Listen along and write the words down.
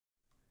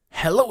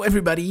Hello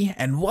everybody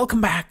and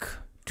welcome back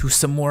to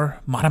some more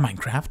Modern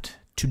Minecraft.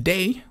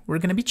 Today we're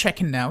going to be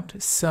checking out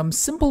some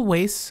simple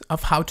ways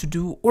of how to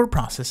do ore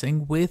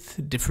processing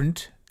with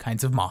different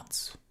kinds of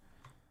mods.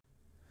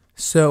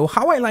 So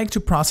how I like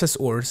to process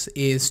ores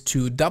is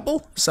to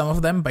double some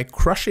of them by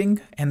crushing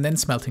and then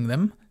smelting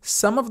them.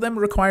 Some of them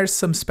require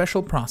some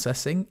special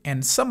processing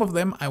and some of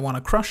them I want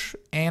to crush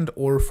and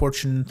or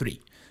fortune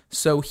 3.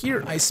 So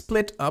here I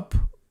split up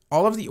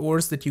all of the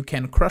ores that you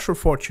can crush or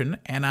fortune,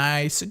 and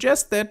I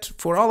suggest that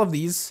for all of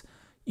these,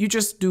 you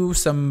just do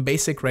some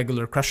basic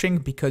regular crushing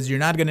because you're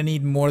not going to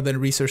need more than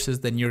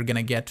resources than you're going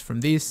to get from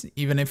these.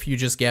 Even if you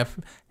just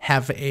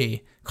have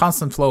a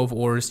constant flow of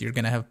ores, you're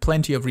going to have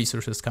plenty of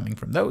resources coming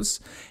from those.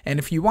 And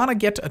if you want to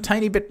get a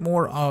tiny bit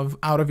more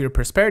out of your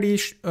prosperity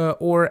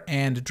ore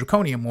and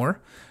draconium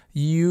ore,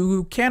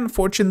 you can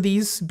fortune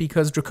these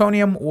because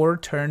draconium ore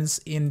turns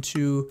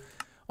into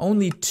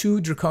only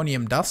 2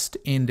 draconium dust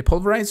in the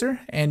pulverizer,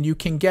 and you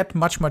can get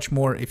much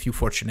more if you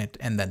fortune it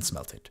and then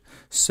smelt it.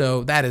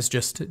 So that is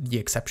just the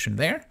exception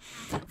there.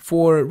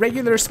 For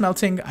regular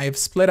smelting, I've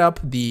split up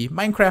the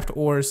Minecraft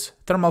ores,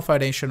 thermal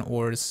foundation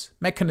ores,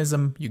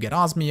 mechanism, you get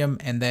osmium,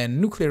 and then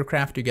nuclear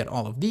craft, you get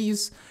all of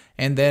these,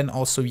 and then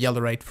also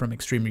yellowite from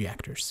extreme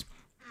reactors.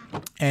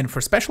 And for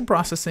special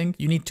processing,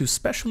 you need to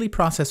specially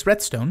process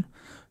redstone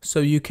so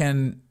you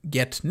can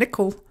get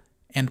nickel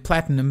and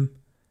platinum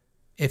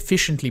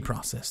efficiently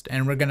processed,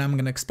 and I'm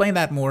gonna explain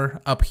that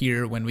more up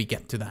here when we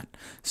get to that.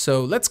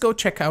 So let's go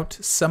check out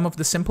some of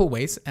the simple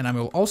ways, and I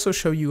will also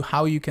show you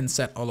how you can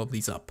set all of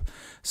these up.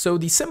 So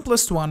the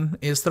simplest one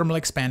is thermal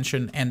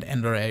expansion and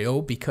Ender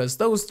IO because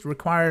those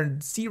require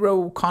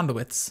 0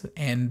 conduits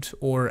and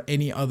or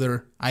any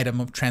other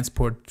item of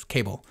transport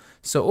cable.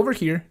 So over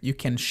here you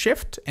can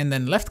shift and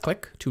then left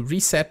click to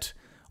reset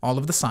all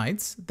of the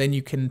sides. Then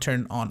you can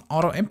turn on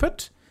auto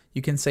input.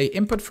 You can say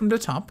input from the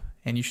top,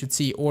 and you should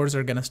see ores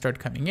are going to start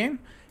coming in,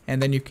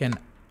 and then you can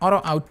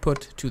auto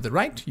output to the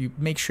right. You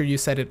make sure you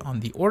set it on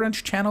the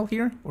orange channel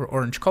here, or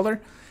orange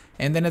color,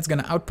 and then it's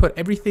going to output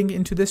everything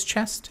into this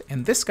chest,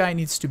 and this guy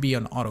needs to be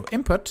on auto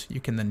input. You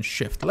can then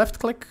shift left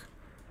click,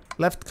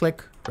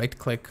 right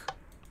click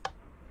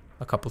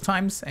a couple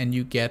times, and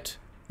you get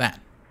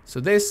that. So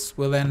this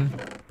will then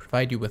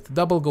provide you with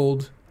double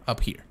gold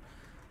up here.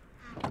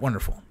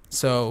 Wonderful.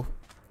 So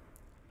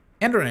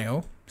Ender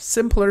IO,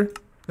 simpler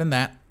than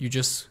that. You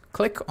just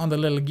click on the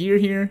little gear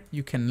here.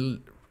 You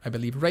can, I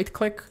believe, right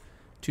click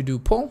to do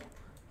pull,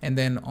 and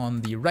then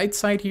on the right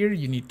side here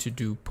you need to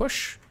do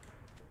push,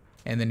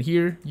 and then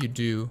here you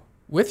do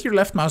with your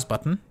left mouse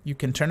button you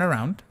can turn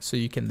around, so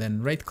you can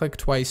then right click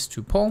twice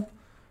to pull,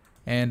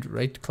 and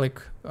right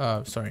click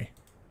sorry,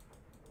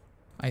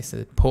 I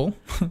said pull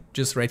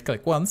just right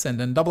click once and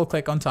then double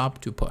click on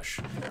top to push.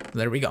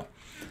 There we go.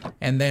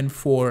 And then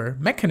for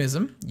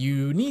mechanism,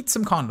 you need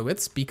some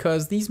conduits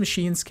because these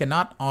machines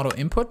cannot auto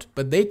input,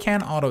 but they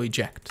can auto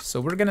eject.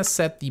 So we're going to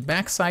set the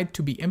back side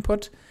to be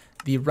input,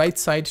 the right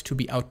side to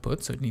be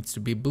output. So it needs to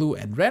be blue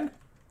and red.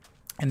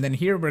 And then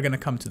here we're going to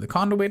come to the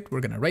conduit.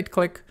 We're going to right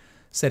click,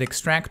 set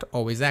extract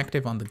always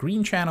active on the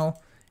green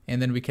channel.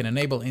 And then we can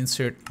enable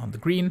insert on the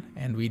green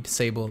and we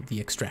disable the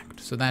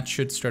extract. So that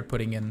should start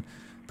putting in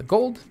the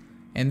gold.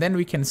 And then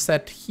we can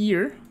set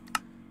here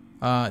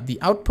the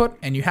output,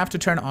 and you have to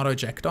turn auto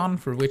eject on,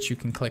 for which you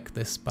can click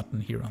this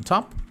button here on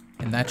top,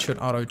 and that should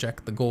auto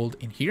eject the gold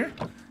in here.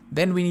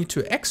 Then we need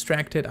to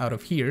extract it out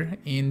of here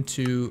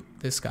into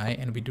this guy,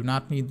 and we do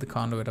not need the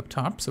conduit up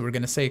top, so we're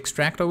going to say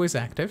extract always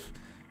active,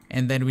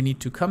 and then we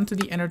need to come to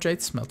the energite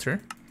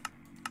smelter,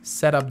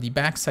 set up the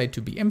back side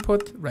to be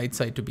input, right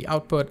side to be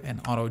output, and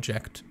auto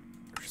eject,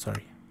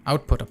 sorry,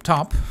 output up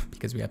top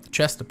because we have the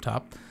chest up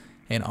top,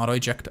 and auto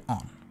eject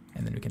on.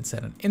 And then we can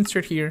set an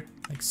insert here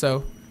like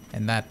so,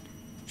 and that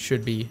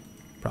should be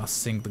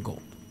processing the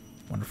gold.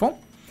 Wonderful.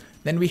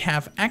 Then we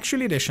have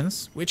actual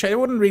additions, which I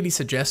wouldn't really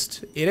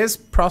suggest. It is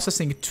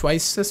processing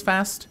twice as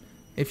fast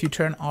if you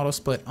turn auto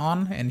split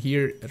on, and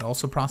here it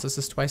also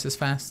processes twice as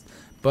fast.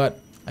 But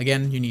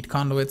again, you need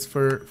conduits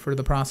for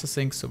the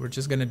processing, so we're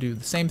just going to do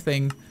the same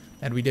thing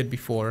that we did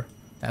before.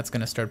 That's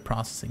going to start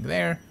processing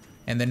there,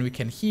 and then we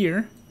can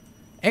here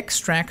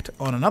extract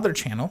on another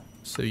channel.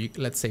 So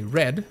let's say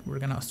red, we're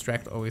going to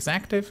extract always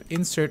active,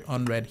 insert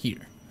on red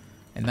here.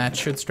 And that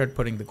should start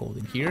putting the gold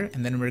in here.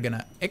 And then we're going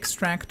to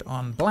extract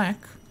on black,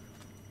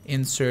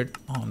 insert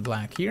on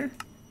black here.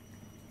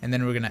 And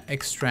then we're going to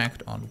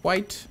extract on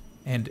white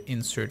and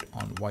insert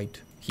on white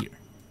here.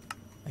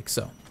 Like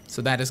so.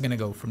 So that is going to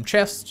go from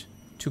chest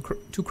to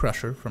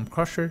crusher, from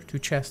crusher to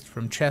chest,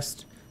 from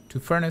chest to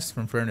furnace,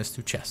 from furnace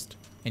to chest.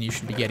 And you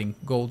should be getting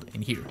gold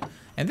in here.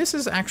 And this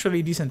is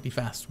actually decently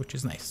fast, which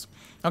is nice.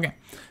 Okay,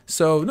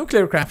 so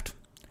nuclear craft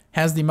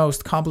has the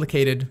most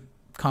complicated,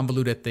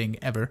 convoluted thing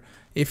ever.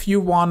 If you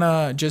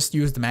wanna just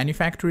use the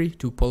manufactory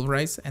to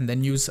pulverize and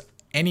then use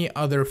any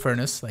other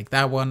furnace like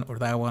that one or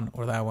that one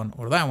or that one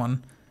or that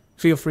one,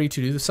 feel free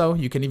to do so.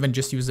 You can even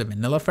just use a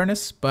vanilla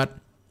furnace, but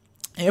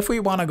if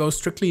we wanna go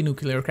strictly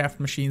nuclear craft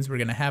machines, we're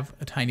gonna have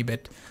a tiny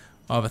bit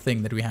of a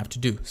thing that we have to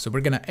do. So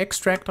we're gonna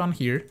extract on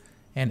here,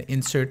 and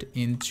insert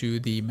into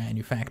the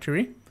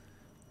manufactory.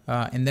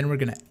 And then we're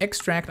going to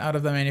extract out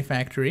of the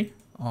manufactory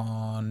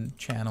on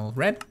channel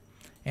red,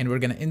 and we're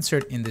going to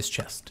insert in this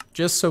chest,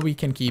 just so we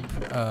can keep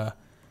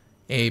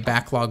a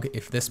backlog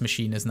if this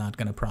machine is not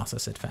going to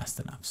process it fast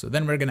enough. So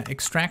then we're going to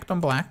extract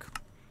on black,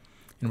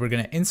 and we're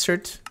going to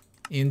insert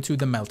into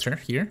the melter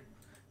here,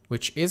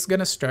 which is going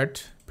to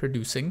start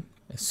producing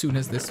as soon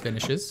as this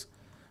finishes.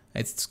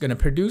 It's going to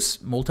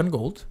produce molten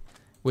gold,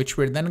 which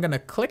we're then going to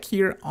click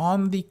here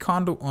on the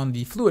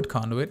fluid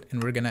conduit,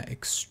 and we're going to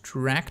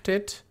extract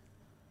it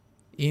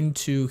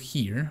into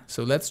here.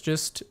 So let's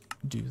just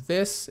do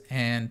this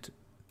and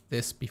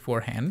this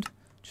beforehand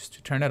just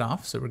to turn it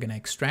off. So we're going to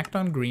extract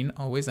on green,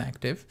 always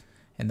active,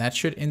 and that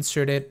should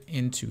insert it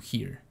into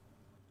here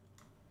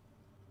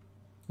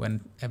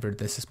whenever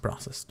this is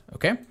processed.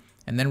 Okay.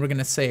 And then we're going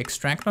to say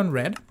extract on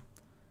red,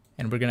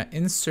 and we're going to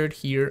insert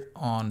here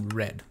on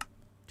red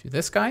to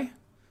this guy.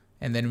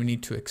 And then we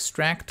need to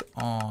extract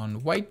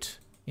on white,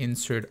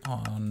 insert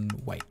on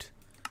white,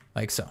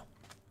 like so.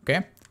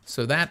 Okay.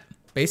 So that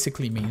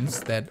basically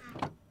means that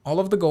all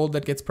of the gold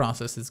that gets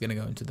processed is going to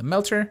go into the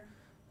melter,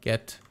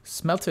 get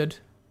smelted,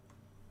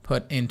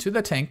 put into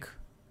the tank,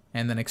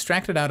 and then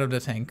extracted out of the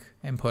tank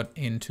and put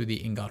into the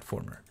ingot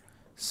former.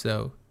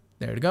 So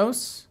there it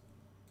goes.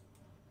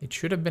 It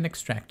should have been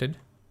extracted.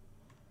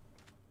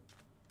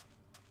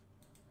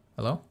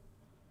 Hello?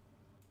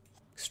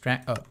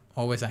 Extract, oh,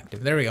 always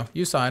active. There we go.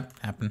 You saw it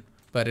happen,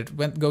 but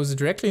it goes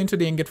directly into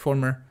the ingot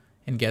former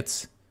and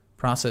gets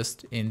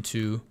processed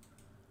into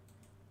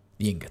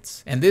the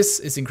ingots. And this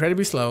is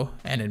incredibly slow,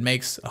 and it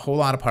makes a whole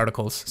lot of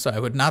particles. So I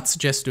would not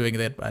suggest doing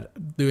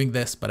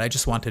this, but I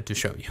just wanted to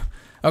show you.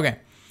 Okay,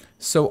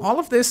 so all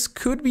of this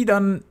could be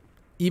done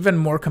even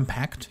more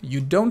compact. You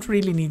don't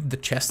really need the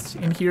chest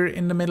in here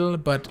in the middle,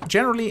 but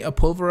generally a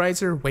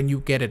pulverizer, when you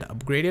get it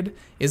upgraded,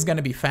 is going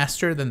to be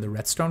faster than the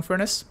redstone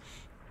furnace.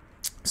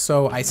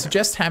 So I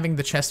suggest having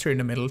the chest here in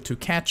the middle to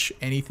catch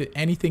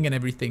anything and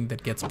everything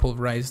that gets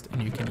pulverized,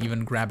 and you can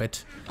even grab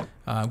it,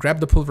 grab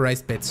the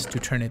pulverized bits to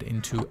turn it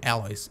into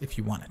alloys if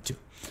you wanted to.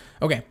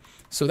 Okay,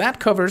 so that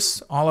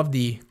covers all of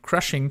the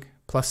crushing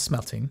plus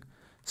smelting.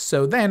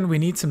 So then we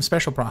need some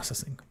special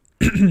processing.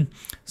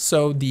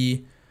 So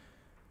the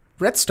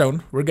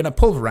redstone, we're going to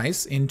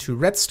pulverize into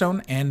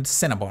redstone and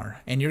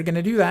cinnabar, and you're going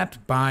to do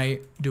that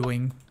by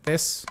doing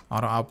this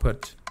auto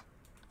output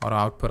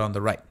on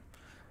the right.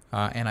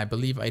 And I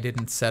believe I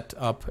didn't set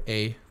up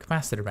a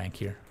capacitor bank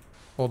here.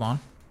 Hold on.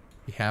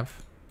 We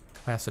have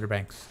capacitor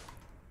banks.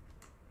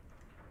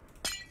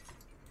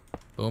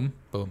 Boom,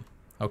 boom.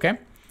 Okay.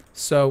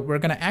 So we're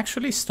going to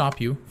actually stop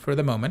you for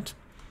the moment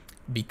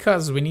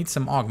because we need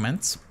some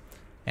augments.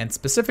 And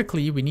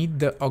specifically, we need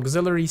the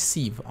auxiliary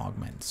sieve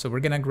augment. So we're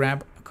going to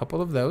grab a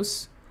couple of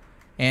those.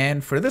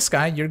 And for this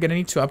guy, you're going to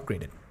need to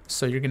upgrade it.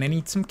 So you're going to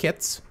need some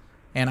kits.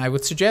 And I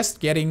would suggest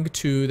getting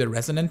to the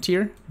resonant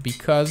tier,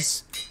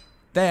 because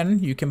then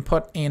you can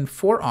put in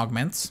 4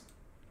 augments,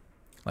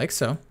 like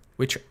so,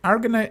 which are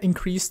going to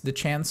increase the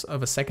chance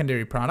of a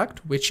secondary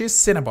product, which is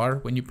cinnabar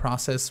when you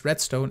process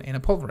redstone in a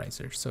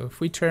pulverizer. So if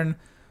we turn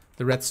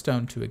the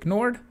redstone to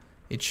ignored,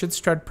 it should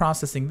start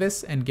processing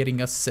this and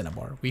getting us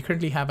cinnabar. We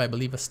currently have, I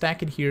believe, a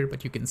stack in here,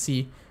 but you can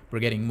see we're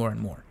getting more and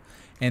more.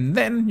 And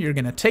then you're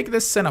going to take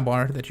this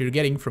cinnabar that you're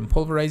getting from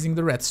pulverizing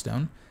the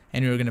redstone,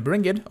 and you're going to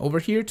bring it over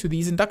here to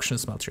these induction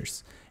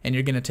smelters. And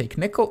you're going to take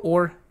nickel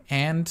ore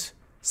and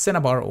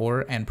cinnabar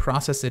ore and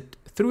process it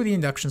through the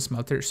induction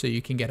smelter, so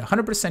you can get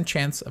 100%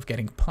 chance of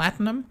getting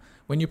platinum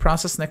when you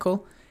process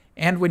nickel,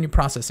 and when you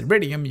process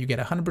iridium, you get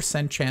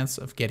 100% chance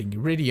of getting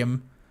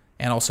iridium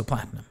and also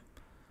platinum.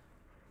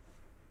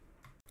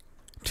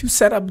 To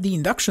set up the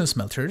induction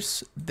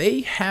smelters,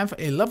 they have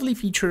a lovely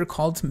feature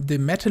called the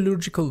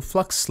metallurgical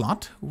flux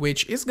slot,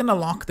 which is going to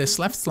lock this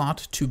left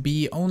slot to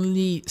be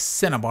only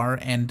cinnabar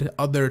and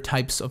other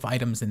types of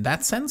items in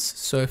that sense.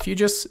 So if you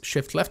just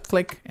shift left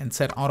click and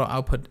set auto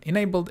output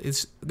enabled,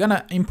 it's going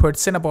to import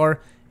cinnabar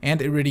and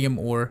iridium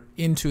ore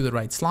into the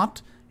right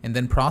slot and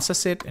then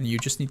process it. And you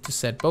just need to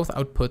set both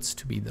outputs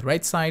to be the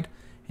right side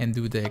and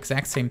do the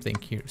exact same thing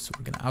here. So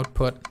we're going to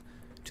output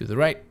to the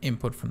right,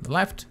 input from the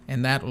left,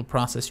 and that will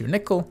process your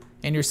nickel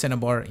and your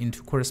cinnabar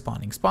into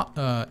corresponding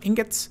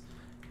ingots.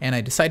 And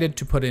I decided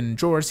to put in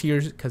drawers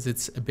here because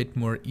it's a bit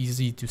more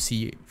easy to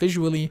see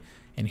visually.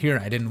 And here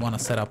I didn't want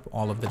to set up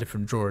all of the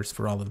different drawers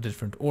for all of the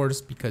different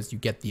ores, because you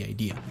get the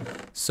idea.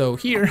 So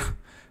here,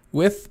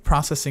 with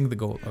processing the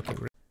gold, okay.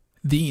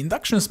 The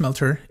induction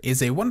smelter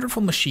is a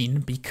wonderful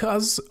machine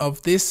because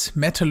of this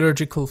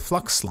metallurgical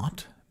flux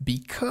slot,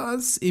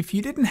 because if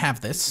you didn't have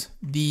this,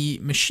 the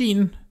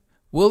machine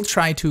will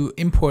try to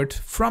import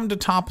from the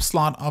top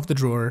slot of the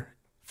drawer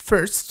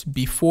first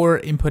before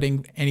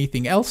inputting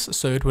anything else.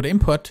 So it would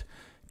input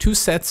 2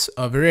 sets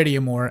of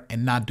iridium ore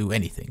and not do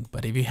anything.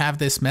 But if you have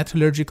this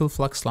metallurgical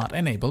flux slot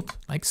enabled,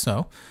 like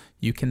so,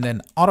 you can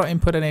then auto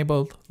input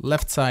enabled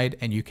left side,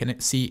 and you can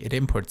see it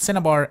imports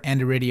cinnabar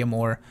and iridium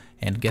ore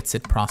and gets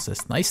it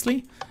processed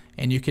nicely.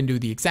 And you can do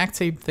the exact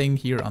same thing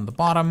here on the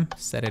bottom,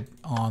 set it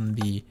on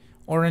the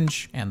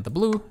orange and the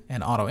blue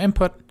and auto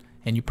input.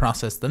 and you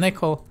process the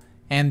nickel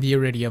and the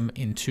iridium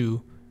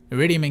into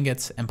iridium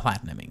ingots and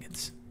platinum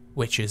ingots,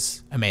 which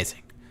is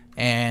amazing.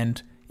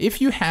 And if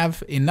you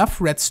have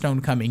enough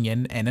redstone coming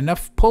in and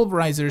enough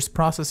pulverizers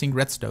processing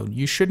redstone,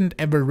 you shouldn't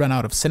ever run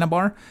out of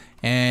cinnabar,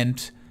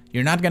 and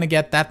you're not going to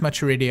get that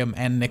much iridium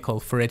and nickel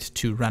for it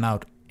to run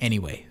out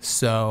anyway.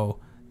 So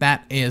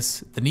that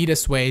is the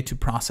neatest way to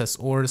process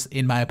ores,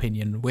 in my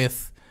opinion,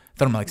 with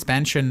thermal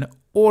expansion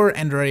or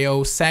Ender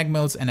IO. Sag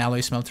mills and alloy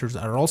smelters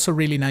are also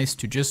really nice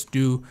to just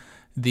do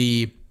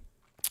the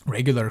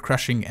regular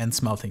crushing and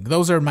smelting.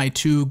 Those are my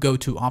two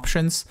go-to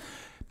options.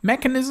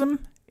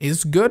 Mechanism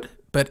is good,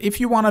 but if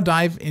you want to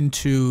dive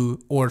into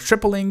ore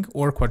tripling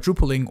or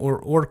quadrupling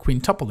or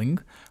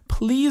quintupling,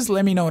 please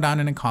let me know down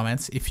in the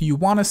comments if you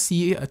want to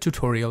see a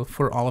tutorial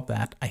for all of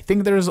that. I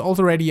think there's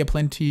already a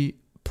plenty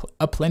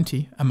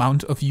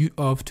amount of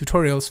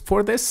tutorials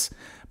for this,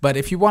 but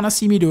if you want to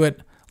see me do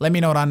it, let me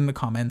know down in the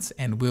comments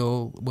and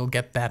we'll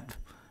get that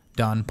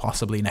done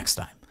possibly next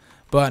time.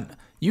 But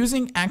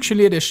using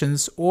actually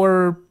additions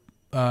or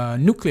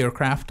nuclear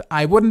craft,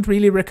 I wouldn't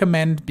really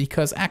recommend,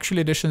 because actual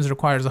additions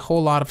requires a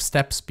whole lot of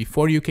steps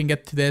before you can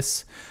get to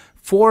this.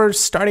 For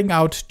starting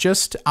out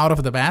just out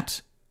of the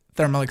bat,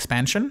 thermal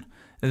expansion.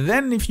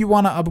 Then if you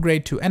want to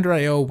upgrade to Ender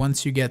IO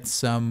once you get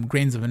some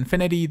grains of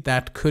infinity,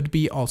 that could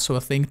be also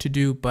a thing to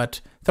do,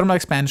 but thermal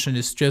expansion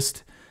is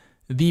just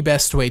the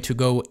best way to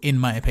go in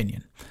my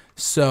opinion.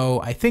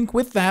 So I think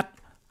with that,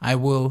 I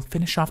will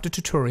finish off the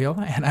tutorial,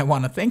 and I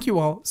want to thank you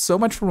all so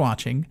much for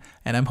watching,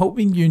 and I'm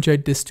hoping you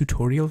enjoyed this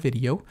tutorial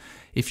video.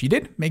 If you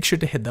did, make sure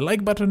to hit the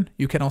like button.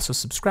 You can also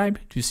subscribe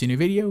to see new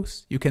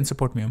videos. You can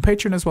support me on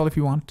Patreon as well if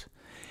you want.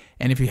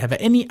 And if you have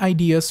any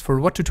ideas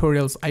for what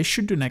tutorials I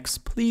should do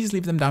next, please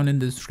leave them down in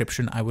the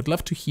description. I would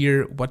love to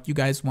hear what you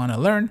guys want to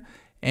learn.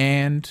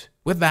 And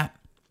with that,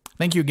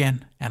 thank you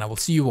again, and I will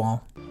see you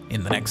all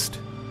in the next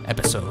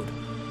episode.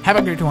 Have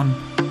a great one.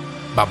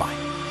 Bye-bye.